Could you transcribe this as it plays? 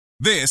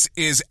This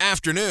is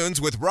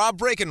Afternoons with Rob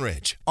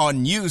Breckenridge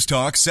on News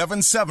Talk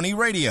 770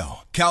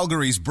 Radio,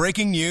 Calgary's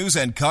breaking news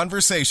and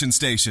conversation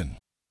station.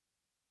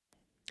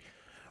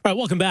 All right,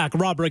 welcome back.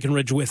 Rob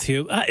Breckenridge with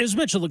you. As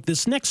mentioned, look,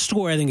 this next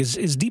story I think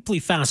is deeply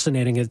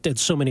fascinating at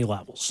so many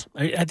levels.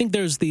 I think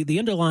there's the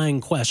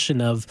underlying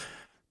question of,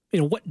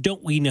 what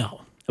don't we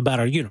know about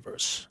our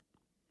universe?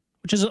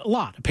 Which is a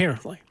lot,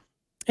 apparently.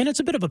 And it's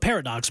a bit of a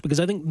paradox because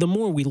I think the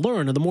more we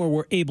learn and the more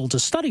we're able to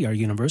study our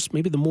universe,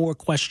 maybe the more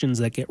questions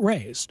that get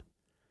raised.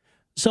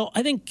 So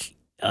I think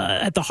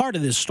at the heart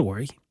of this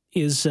story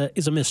is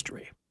a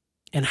mystery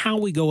and how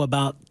we go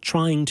about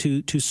trying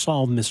to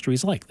solve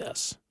mysteries like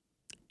this.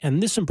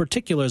 And this in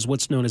particular is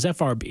what's known as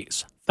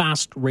FRBs,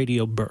 fast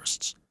radio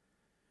bursts,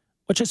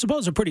 which I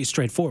suppose are pretty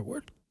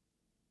straightforward.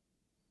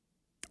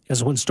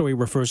 As one story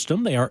refers to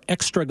them, they are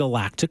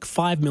extragalactic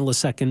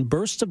 5-millisecond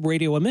bursts of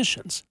radio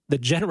emissions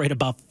that generate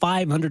about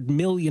 500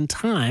 million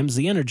times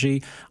the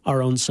energy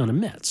our own sun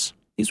emits.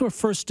 These were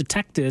first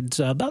detected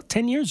about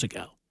 10 years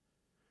ago.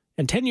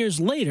 And 10 years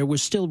later, we're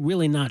still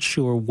really not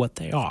sure what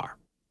they are.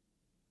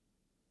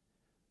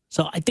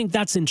 So I think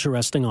that's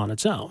interesting on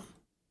its own.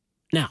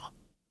 Now,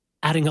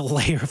 adding a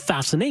layer of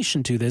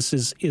fascination to this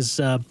is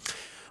a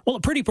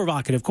pretty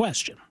provocative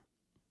question.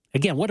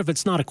 Again, what if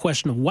it's not a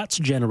question of what's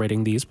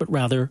generating these, but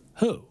rather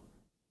who?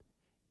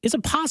 Is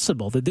it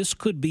possible that this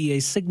could be a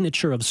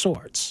signature of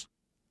sorts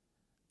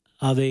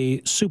of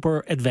a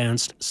super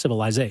advanced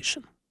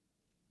civilization?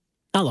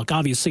 Now, look,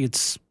 obviously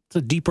it's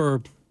a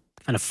deeper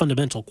kind of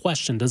fundamental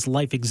question. Does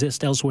life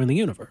exist elsewhere in the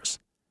universe?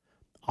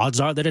 Odds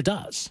are that it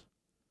does.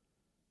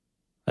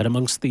 That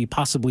amongst the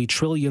possibly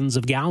trillions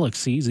of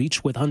galaxies,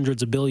 each with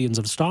hundreds of billions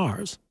of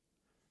stars,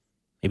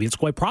 maybe it's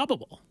quite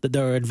probable that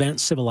there are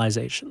advanced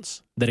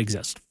civilizations that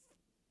exist,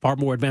 far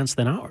more advanced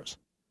than ours.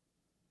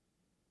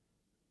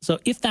 So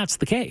if that's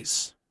the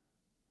case,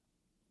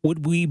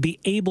 would we be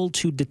able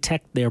to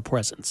detect their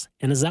presence?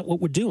 And is that what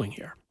we're doing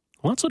here?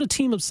 Well, that's what a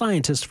team of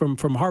scientists from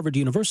Harvard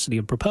University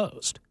have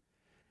proposed.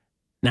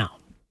 Now,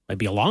 might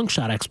be a long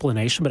shot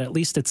explanation, but at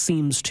least it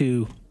seems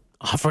to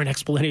offer an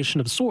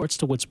explanation of sorts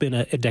to what's been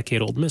a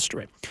decade-old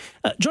mystery.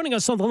 Joining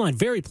us on the line,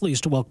 very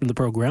pleased to welcome to the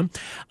program,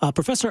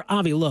 Professor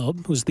Avi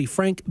Loeb, who's the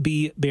Frank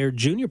B. Baird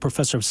Jr.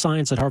 Professor of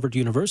Science at Harvard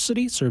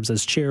University, serves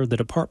as chair of the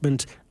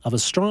Department of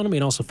Astronomy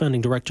and also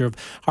founding director of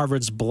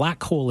Harvard's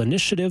Black Hole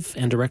Initiative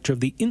and director of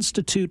the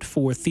Institute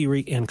for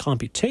Theory and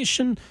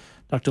Computation.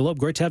 Dr. Loeb,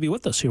 great to have you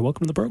with us here.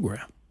 Welcome to the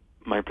program.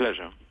 My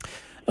pleasure.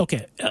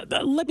 Okay,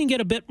 let me get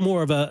a bit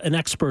more of an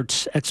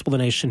expert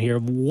explanation here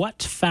of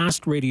what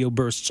fast radio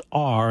bursts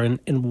are and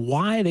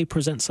why they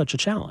present such a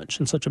challenge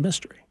and such a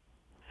mystery.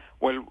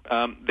 Well,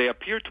 they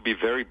appear to be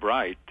very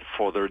bright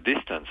for their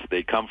distance.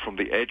 They come from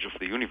the edge of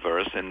the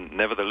universe, and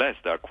nevertheless,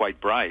 they are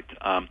quite bright.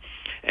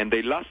 And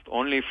they last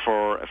only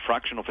for a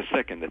fraction of a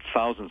second, at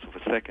thousandths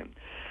of a second.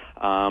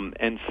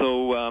 And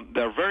so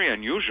they're very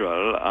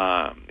unusual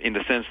in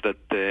the sense that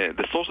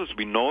the sources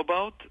we know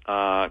about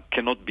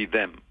cannot be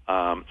them.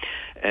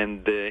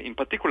 And in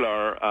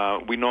particular,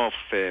 we know of,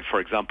 for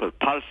example,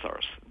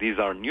 pulsars. These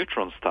are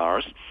neutron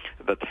stars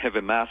that have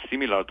a mass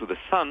similar to the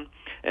sun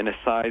and a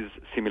size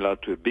similar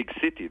to a big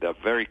city. They're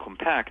very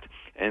compact,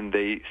 and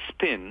they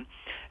spin,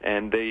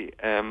 and they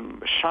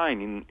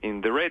shine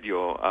in the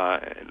radio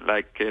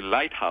like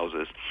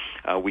lighthouses.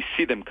 We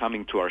see them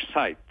coming to our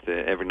sight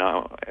every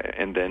now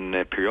and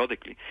then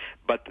periodically.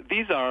 But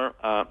these are,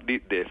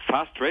 the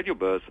fast radio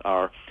bursts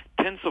are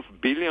tens of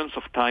billions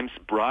of times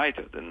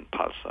brighter than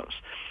pulsars,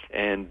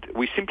 and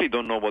we simply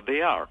don't know what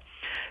they are.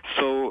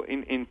 So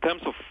in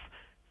terms of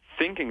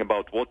thinking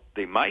about what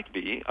they might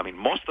be, I mean,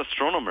 most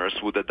astronomers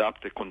would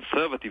adopt a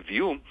conservative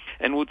view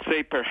and would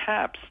say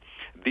perhaps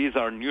these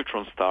are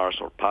neutron stars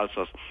or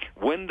pulsars.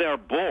 When they are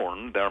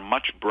born, they are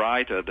much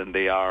brighter than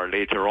they are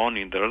later on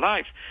in their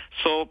life.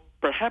 So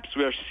perhaps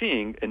we are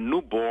seeing a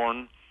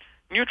newborn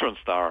neutron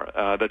star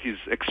that is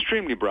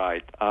extremely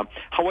bright.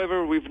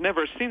 However, we've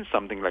never seen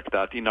something like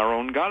that in our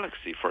own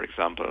galaxy, for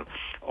example,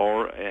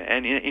 or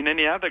in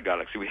any other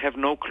galaxy. We have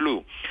no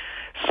clue.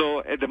 So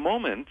at the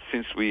moment,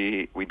 since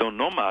we don't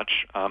know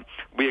much,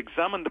 we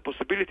examine the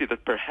possibility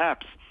that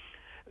perhaps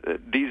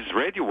these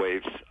radio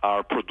waves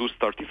are produced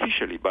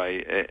artificially by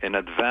an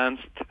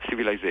advanced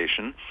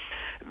civilization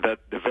that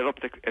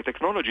developed a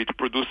technology to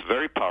produce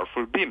very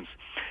powerful beams.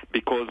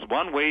 Because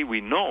one way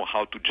we know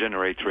how to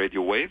generate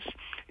radio waves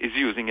is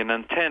using an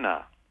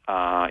antenna.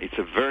 It's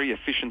a very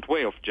efficient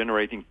way of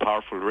generating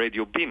powerful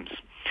radio beams.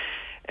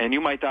 And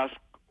you might ask,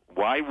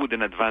 why would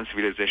an advanced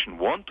civilization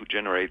want to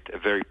generate a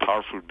very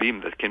powerful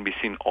beam that can be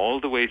seen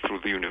all the way through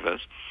the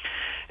universe?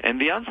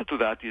 And the answer to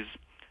that is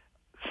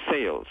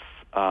sails.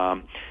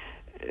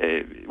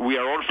 We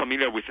are all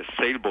familiar with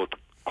a sailboat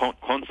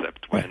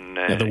concept when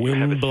the wind you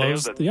have a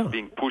blows, sail that's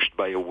being pushed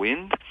by a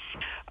wind.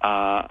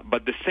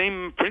 But the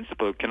same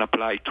principle can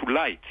apply to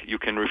light. You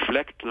can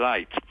reflect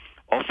light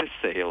off a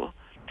sail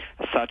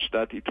such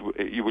that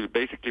you will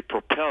basically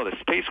propel a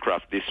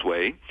spacecraft this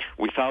way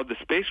without the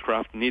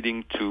spacecraft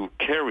needing to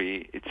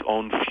carry its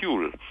own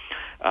fuel.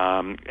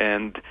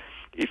 And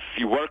if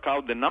you work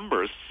out the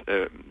numbers,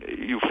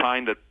 you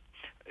find that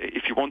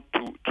if you want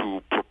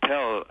to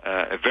propel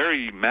a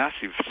very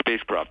massive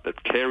spacecraft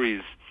that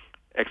carries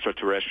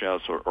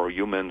extraterrestrials or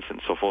humans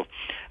and so forth,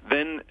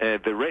 then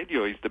the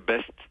radio is the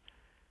best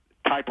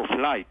type of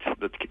light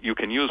that you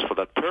can use for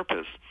that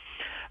purpose.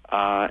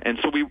 And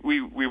so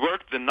we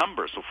worked the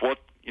numbers of what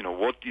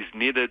is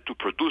needed to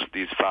produce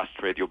these fast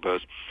radio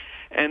bursts.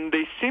 And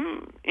they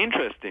seem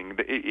interesting.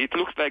 It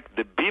looks like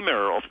the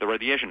beamer of the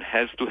radiation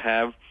has to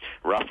have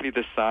roughly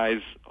the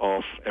size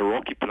of a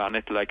rocky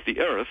planet like the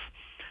Earth,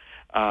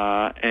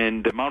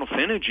 and the amount of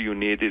energy you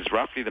need is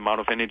roughly the amount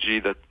of energy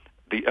that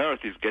the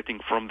Earth is getting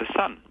from the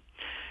sun.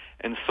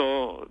 And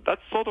so that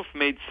sort of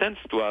made sense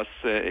to us.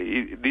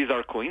 These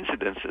are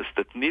coincidences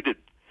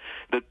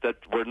that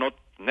were not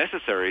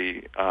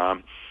necessary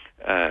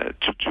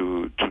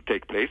to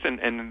take place,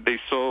 and they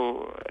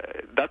saw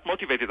that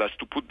motivated us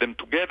to put them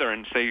together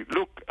and say,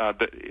 look,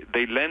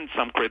 they lend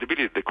some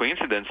credibility. The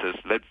coincidences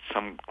led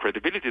some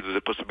credibility to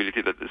the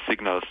possibility that the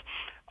signals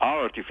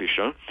are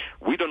artificial.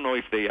 We don't know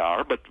if they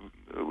are, but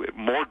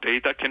more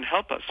data can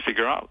help us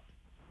figure out.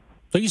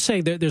 So you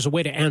say there's a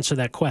way to answer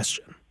that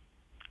question,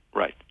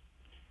 right?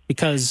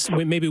 Because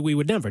maybe we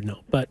would never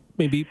know, but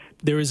maybe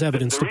there is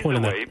evidence to point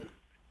on that.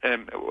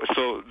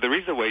 So there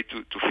is a way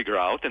to figure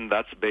out, and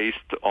that's based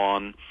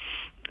on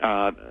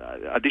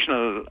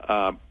additional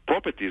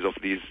properties of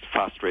these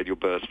fast radio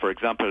bursts. For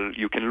example,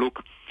 you can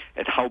look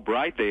at how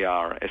bright they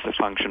are as a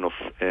function of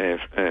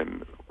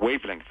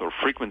wavelength or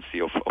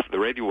frequency of the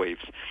radio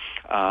waves.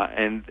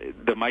 And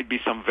there might be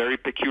some very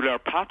peculiar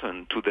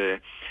pattern to the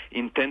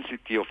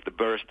intensity of the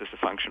burst as a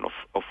function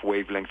of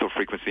wavelength or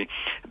frequency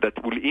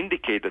that will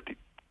indicate that it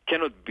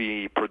cannot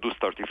be produced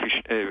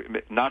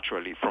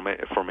naturally from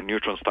a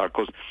neutron star,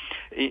 because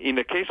in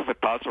the case of a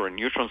pulsar or a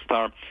neutron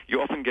star,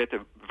 you often get a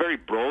very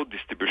broad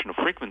distribution of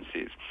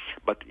frequencies.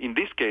 But in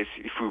this case,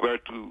 if we were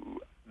to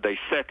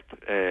dissect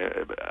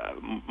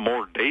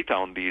more data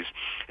on these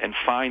and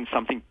find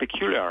something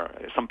peculiar,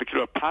 some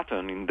peculiar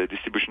pattern in the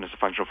distribution as a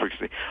function of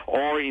frequency,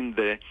 or in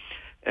the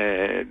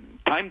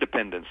time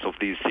dependence of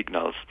these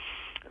signals,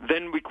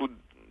 then we could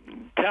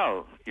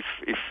tell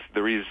if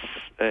there is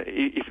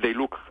if they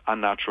look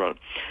unnatural.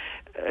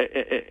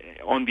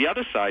 On the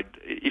other side,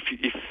 if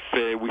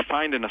we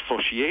find an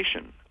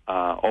association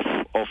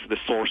of the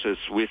sources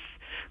with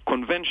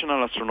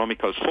conventional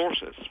astronomical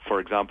sources, for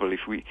example,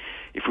 if we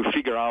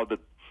figure out that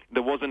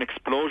there was an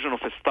explosion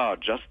of a star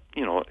just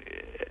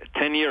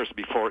 10 years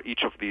before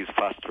each of these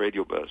fast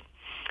radio bursts,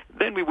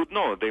 then we would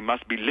know they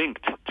must be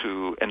linked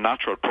to a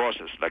natural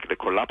process, like the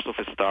collapse of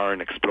a star,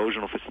 an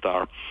explosion of a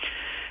star.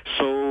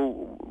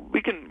 So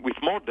we can, with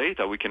more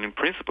data, we can in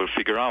principle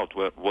figure out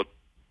what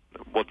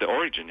the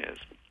origin is.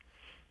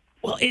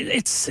 Well,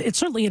 it's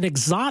certainly an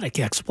exotic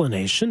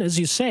explanation, as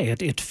you say.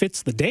 It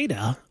fits the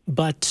data,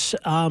 but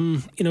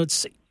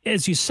it's,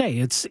 as you say,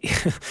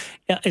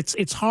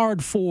 it's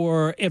hard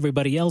for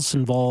everybody else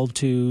involved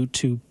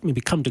to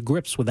maybe come to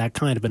grips with that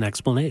kind of an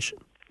explanation.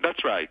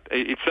 That's right.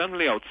 It's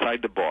certainly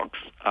outside the box.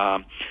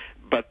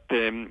 But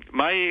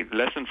my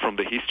lesson from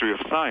the history of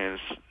science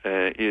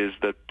is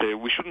that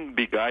we shouldn't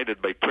be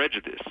guided by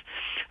prejudice.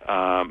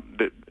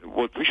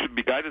 What we should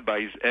be guided by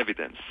is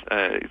evidence.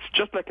 It's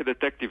just like a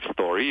detective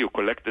story. You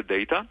collect the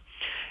data,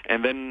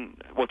 and then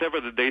whatever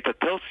the data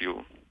tells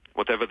you,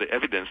 whatever the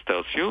evidence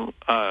tells you,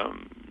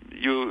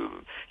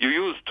 you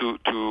use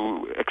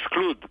to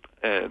exclude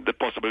the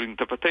possible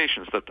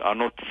interpretations that are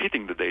not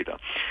fitting the data.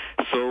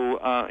 So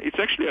it's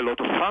actually a lot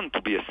of fun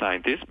to be a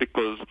scientist,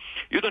 because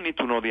you don't need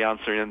to know the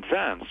answer in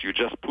advance. You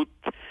just put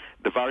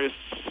the various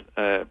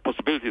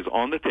possibilities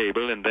on the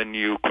table, and then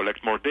you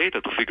collect more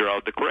data to figure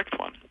out the correct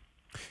one.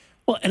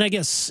 Well, and I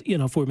guess,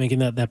 if we're making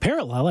that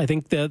parallel, I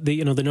think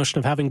the notion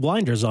of having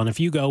blinders on, if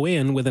you go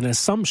in with an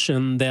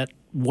assumption that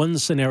one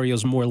scenario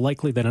is more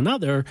likely than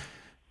another,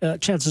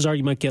 chances are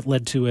you might get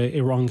led to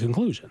a wrong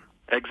conclusion.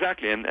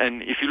 Exactly, and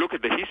if you look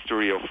at the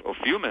history of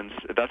humans,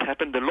 that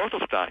happened a lot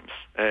of times.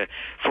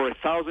 For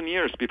 1,000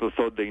 years, people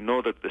thought they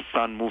know that the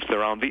sun moves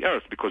around the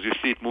Earth because you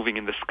see it moving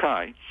in the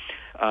sky,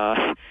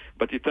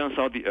 but it turns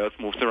out the Earth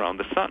moves around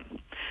the sun.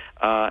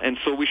 And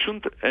so we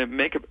shouldn't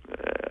make a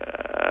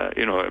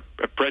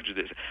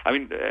prejudice. I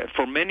mean,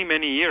 for many,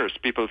 many years,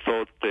 people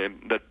thought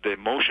that the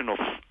motion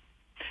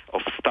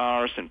of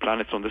stars and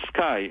planets on the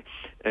sky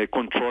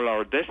control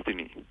our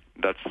destiny.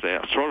 That's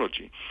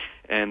astrology,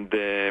 and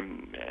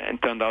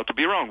turned out to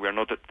be wrong. We're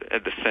not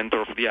at the center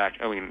of the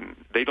act. I mean,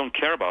 they don't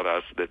care about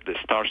us. The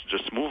stars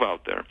just move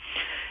out there.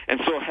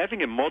 And so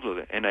having a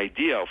model, an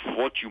idea of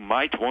what you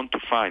might want to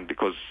find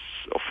because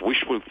of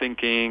wishful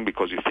thinking,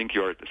 because you think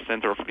you're at the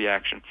center of the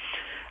action,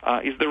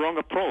 is the wrong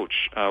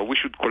approach. We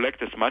should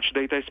collect as much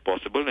data as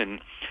possible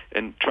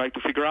and try to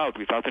figure out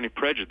without any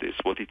prejudice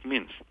what it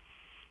means.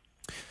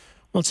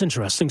 Well, it's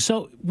interesting.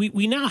 So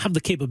we now have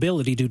the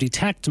capability to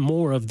detect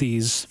more of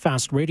these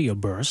fast radio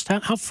bursts.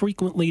 How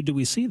frequently do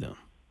we see them?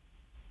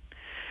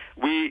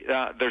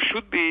 There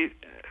should be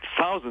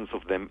thousands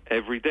of them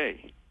every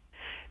day.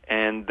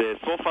 And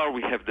so far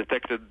we have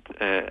detected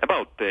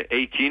about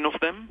 18 of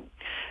them.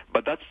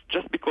 but that's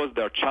just because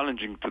they are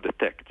challenging to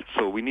detect.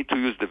 So we need to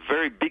use the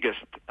very biggest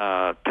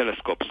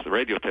telescopes,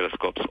 radio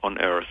telescopes on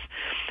Earth,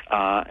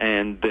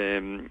 and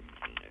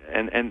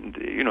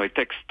it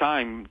takes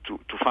time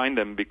to find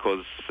them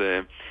because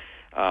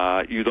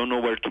you don't know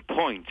where to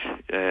point,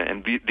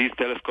 and these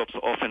telescopes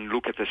often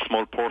look at a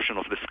small portion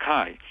of the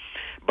sky.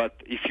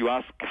 But if you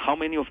ask how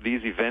many of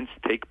these events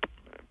take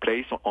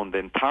place on the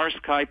entire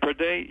sky per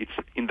day, it's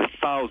in the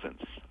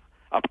thousands,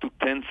 up to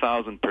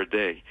 10,000 per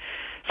day.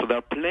 So there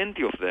are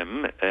plenty of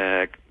them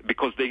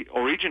because they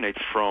originate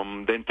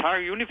from the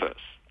entire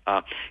universe.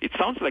 It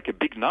sounds like a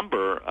big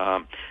number,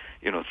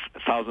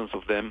 thousands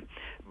of them,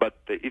 but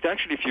it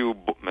actually, if you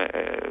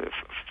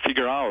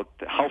figure out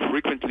how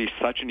frequently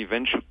such an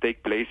event should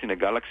take place in a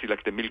galaxy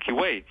like the Milky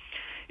Way,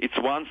 it's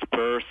once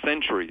per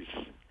centuries.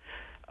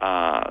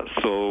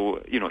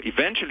 So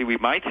eventually we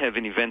might have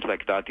an event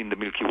like that in the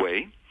Milky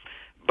Way,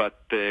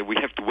 but we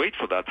have to wait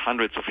for that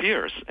hundreds of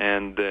years.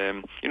 And,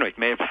 it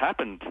may have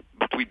happened,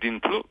 but we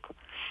didn't look.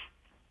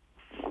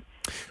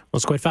 Well,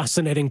 it's quite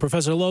fascinating.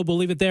 Professor Loeb, we'll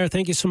leave it there.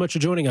 Thank you so much for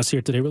joining us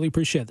here today. Really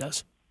appreciate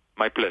this.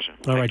 My pleasure.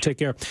 All right, take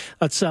care.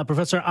 That's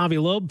Professor Avi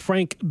Loeb,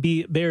 Frank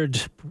B.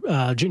 Baird,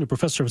 Junior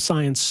Professor of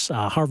Science,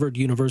 Harvard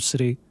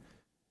University.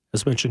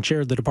 As mentioned,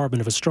 chaired the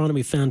Department of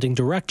Astronomy, founding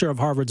director of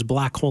Harvard's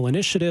Black Hole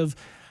Initiative.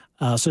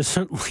 So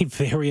certainly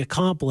very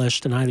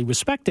accomplished and highly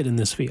respected in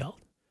this field.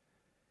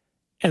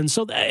 And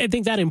so I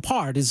think that in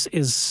part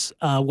is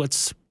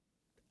what's,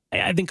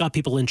 I think, got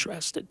people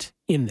interested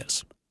in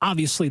this.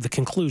 Obviously the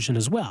conclusion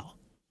as well,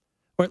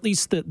 or at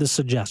least the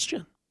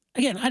suggestion.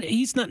 Again,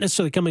 he's not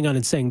necessarily coming on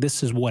and saying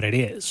this is what it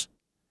is.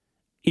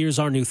 Here's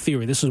our new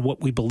theory. This is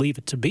what we believe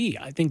it to be.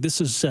 I think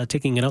this is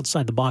taking an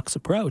outside-the-box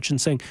approach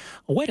and saying,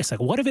 oh, wait a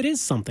second, what if it is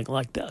something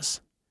like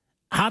this?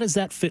 How does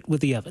that fit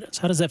with the evidence?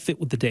 How does that fit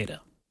with the data?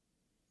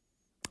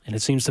 And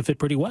it seems to fit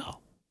pretty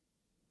well.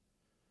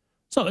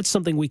 So it's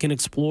something we can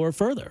explore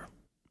further.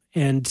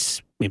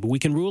 And maybe we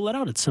can rule it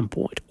out at some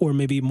point. Or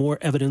maybe more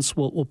evidence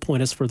will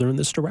point us further in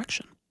this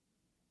direction.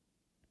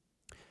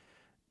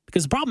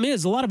 Because the problem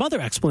is, a lot of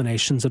other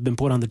explanations have been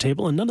put on the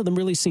table, and none of them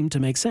really seem to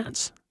make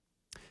sense.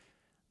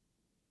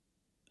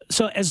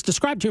 So as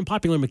described here in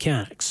Popular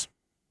Mechanics,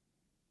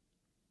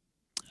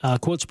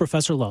 quotes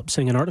Professor Loeb,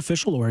 saying an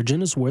artificial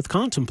origin is worth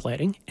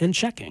contemplating and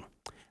checking.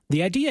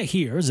 The idea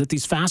here is that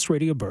these fast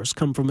radio bursts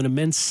come from an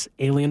immense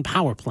alien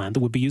power plant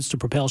that would be used to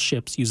propel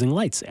ships using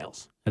light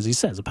sails. As he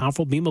says, a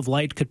powerful beam of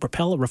light could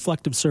propel a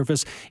reflective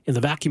surface in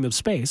the vacuum of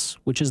space,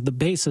 which is the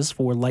basis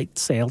for light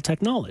sail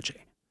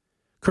technology.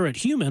 Current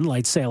human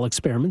light sail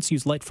experiments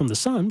use light from the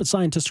sun, but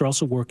scientists are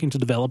also working to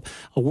develop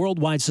a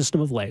worldwide system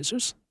of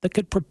lasers that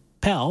could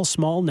propel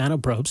small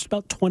nanoprobes to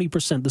about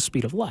 20% the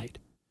speed of light.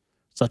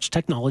 Such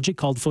technology,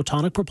 called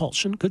photonic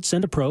propulsion, could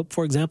send a probe,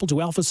 for example, to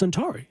Alpha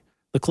Centauri,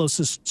 the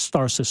closest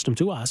star system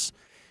to us,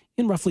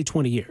 in roughly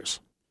 20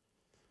 years.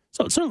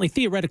 So it's certainly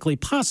theoretically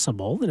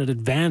possible that an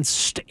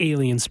advanced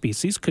alien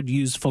species could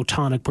use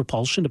photonic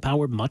propulsion to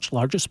power much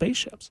larger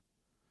spaceships.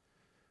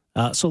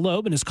 So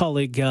Loeb and his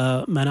colleague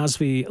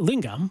Manasvi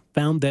Lingam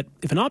found that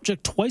if an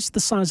object twice the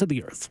size of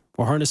the Earth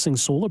were harnessing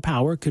solar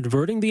power,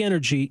 converting the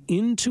energy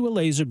into a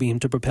laser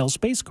beam to propel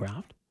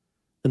spacecraft,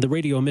 then the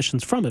radio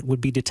emissions from it would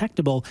be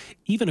detectable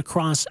even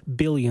across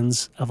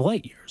billions of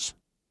light years.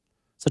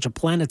 Such a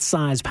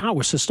planet-sized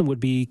power system would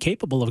be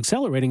capable of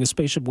accelerating a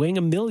spaceship weighing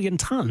 1 million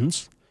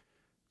tons,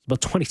 about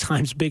 20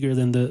 times bigger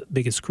than the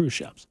biggest cruise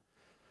ships.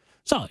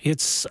 So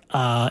it's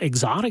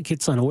exotic,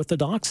 it's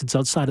unorthodox, it's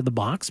outside of the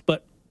box,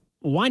 but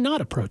why not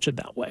approach it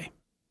that way?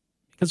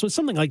 Because with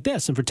something like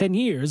this, and for 10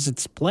 years,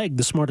 it's plagued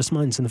the smartest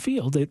minds in the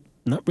field, they're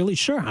not really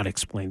sure how to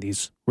explain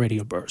these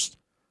radio bursts.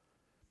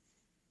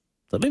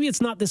 So maybe it's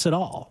not this at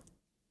all,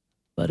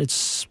 but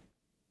it's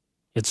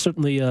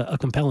certainly a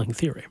compelling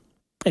theory.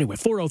 Anyway,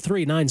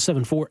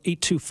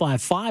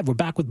 403-974-8255. We're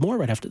back with more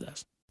right after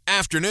this.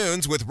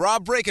 Afternoons with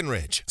Rob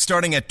Breckenridge,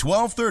 starting at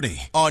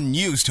 12:30 on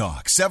News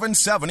Talk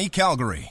 770 Calgary.